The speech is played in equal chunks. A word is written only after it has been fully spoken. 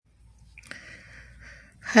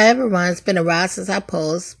Hi everyone, it's been a while since I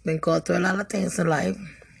post. Been going through a lot of things in life,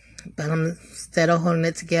 but I'm still holding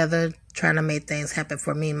it together, trying to make things happen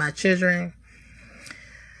for me and my children.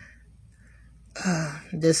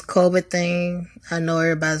 This COVID thing, I know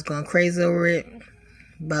everybody's going crazy over it,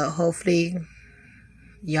 but hopefully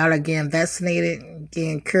y'all are getting vaccinated,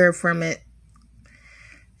 getting cured from it,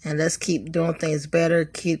 and let's keep doing things better,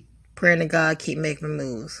 keep praying to God, keep making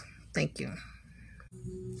moves. Thank you.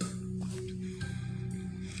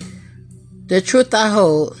 The truth I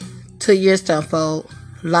hold, 2 years to unfold,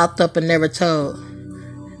 locked up and never told.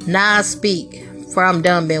 Now I speak, for I'm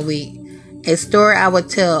done being weak. A story I would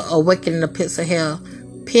tell, awakening in the pits of hell.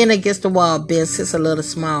 Pinned against the wall, being sits a little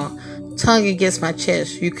small. Tongue against my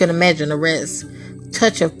chest, you can imagine the rest.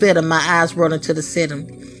 Touch and feel of my eyes rolling to the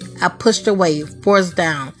ceiling. I pushed away, forced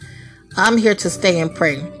down. I'm here to stay and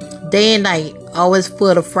pray. Day and night, always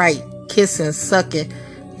full of fright. Kissing, sucking,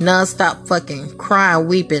 non-stop fucking. Crying,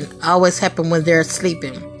 weeping, always happen when they're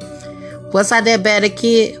sleeping. Was I that bad a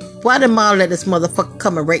kid? Why did mom let this motherfucker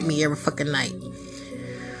come and rape me every fucking night?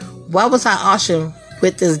 Why was I ushering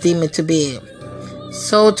with this demon to bed?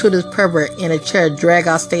 Sold to this pervert in a chair, dragged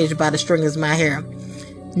off stage by the strings of my hair.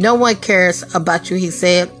 No one cares about you, he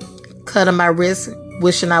said, cutting my wrist,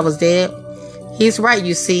 wishing I was dead. He's right,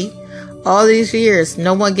 you see. All these years,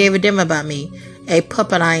 no one gave a damn about me. A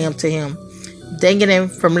puppet I am to him, dangling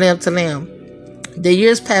from limb to limb. The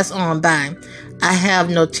years pass on by. I have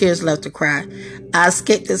no tears left to cry. I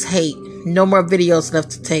escaped this hate. No more videos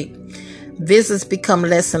left to take. Visits become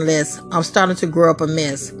less and less. I'm starting to grow up a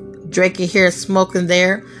mess. Drinking here, smoking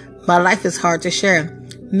there. My life is hard to share.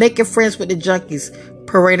 Making friends with the junkies,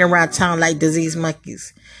 parading around town like diseased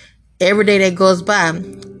monkeys. Every day that goes by,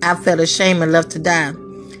 I felt ashamed and left to die.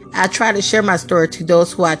 I tried to share my story to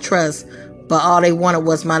those who I trust, but all they wanted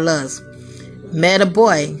was my lust. Met a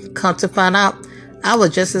boy, come to find out, I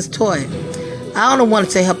was just his toy. I only wanted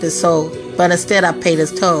to help his soul, but instead I paid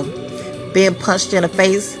his toll. Being punched in the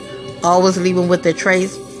face, always leaving with their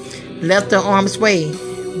trace. Left in arm's way,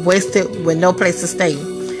 wasted with no place to stay.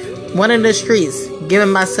 One in the streets,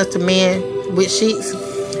 giving myself to men with sheets.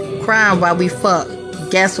 Crying while we fuck,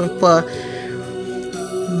 gasping for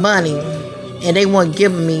money, and they weren't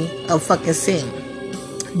giving me a fucking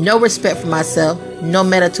cent. No respect for myself, no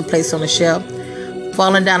metal to place on the shelf.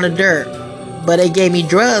 Falling down the dirt, but they gave me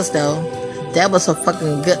drugs though. That was a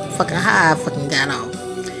fucking good fucking high I fucking got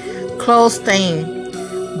off. Clothes stained,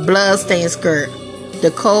 blood stained skirt.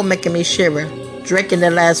 The cold making me shiver. Drinking the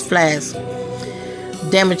last flask,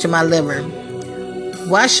 damaging my liver.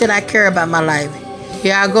 Why should I care about my life?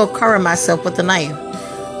 Here I go covering myself with a knife.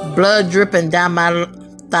 Blood dripping down my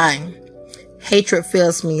thigh. Hatred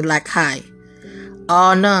fills me like high.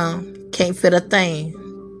 All numb, can't feel a thing.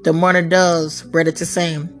 The morning doves ready to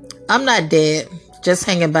sing. I'm not dead, just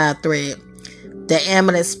hanging by a thread. The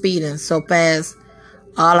ambulance speeding so fast,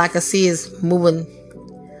 all I can see is moving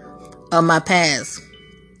of my past.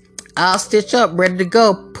 I'll stitch up, ready to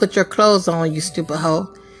go. Put your clothes on, you stupid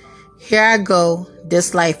hoe. Here I go,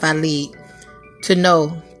 this life I lead. To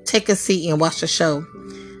know, take a seat and watch the show.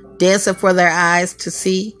 Dancing for their eyes to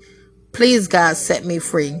see. Please God set me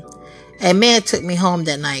free. A man took me home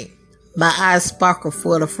that night. My eyes sparkled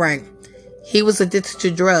full of fright. He was addicted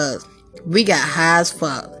to drugs. We got high as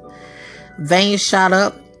fuck. Veins shot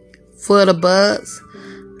up, full of bugs,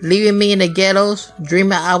 leaving me in the ghettos,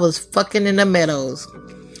 dreaming I was fucking in the meadows.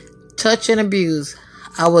 Touch and abuse,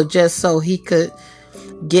 I was just so he could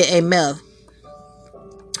get a meth.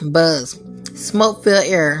 Buzz, smoke-filled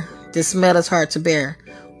air, the smell is hard to bear.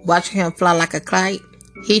 Watching him fly like a kite,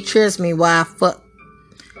 he cheers me while I fuck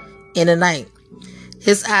in the night.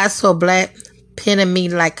 His eyes so black, pinning me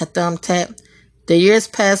like a thumbtack. The years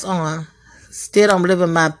pass on, still I'm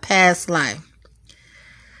living my past life.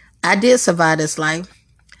 I did survive this life.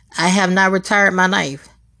 I have not retired my knife.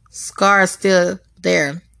 Scars still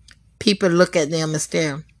there. People look at them and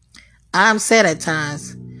stare. I'm sad at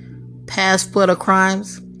times. Past full of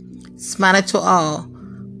crimes. Smiling to all.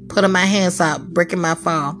 Putting my hands out, breaking my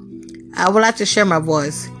fall. I would like to share my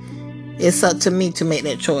voice. It's up to me to make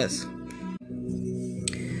that choice.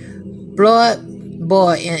 Blood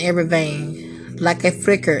boil in every vein, like a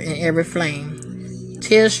flicker in every flame.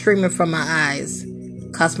 Tears streaming from my eyes,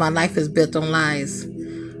 cause my life is built on lies.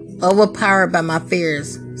 Overpowered by my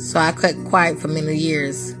fears, so I kept quiet for many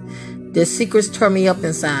years. The secrets tore me up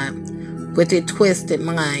inside, with a twisted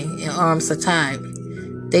mind and arms are tied.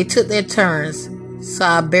 They took their turns, so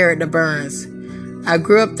I buried the burns. I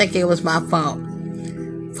grew up thinking it was my fault,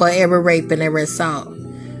 for every rape and every assault.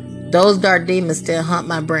 Those dark demons still haunt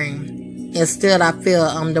my brain. And still I feel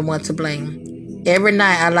I'm the one to blame. Every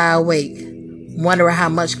night I lie awake, wondering how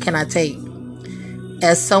much can I take.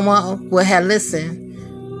 As someone would have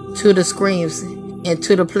listened to the screams and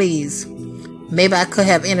to the pleas, maybe I could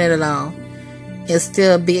have ended it all and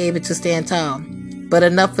still be able to stand tall. But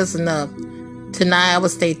enough is enough. Tonight I will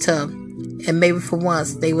stay tough, and maybe for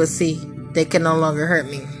once they will see they can no longer hurt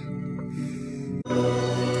me.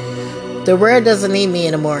 The world doesn't need me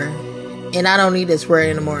anymore, and I don't need this world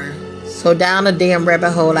anymore. So down the damn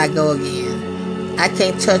rabbit hole I go again. I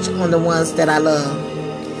can't touch on the ones that I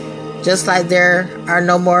love. Just like there are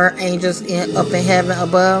no more angels up in heaven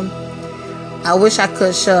above, I wish I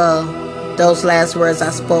could shove those last words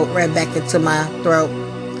I spoke right back into my throat.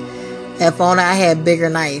 If only I had a bigger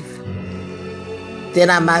knife, then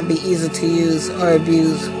I might be easy to use or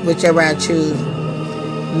abuse, whichever I choose.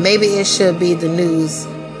 Maybe it should be the news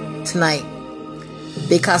tonight,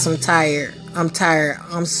 because I'm tired.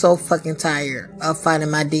 I'm so fucking tired of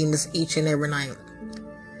fighting my demons each and every night.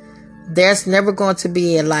 There's never going to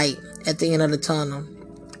be a light at the end of the tunnel.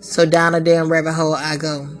 So down a damn rabbit hole I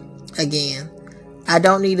go again. I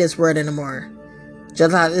don't need this word anymore.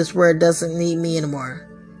 Just like this word doesn't need me anymore.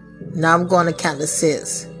 Now I'm going to count to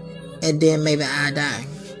 6, and then maybe I die.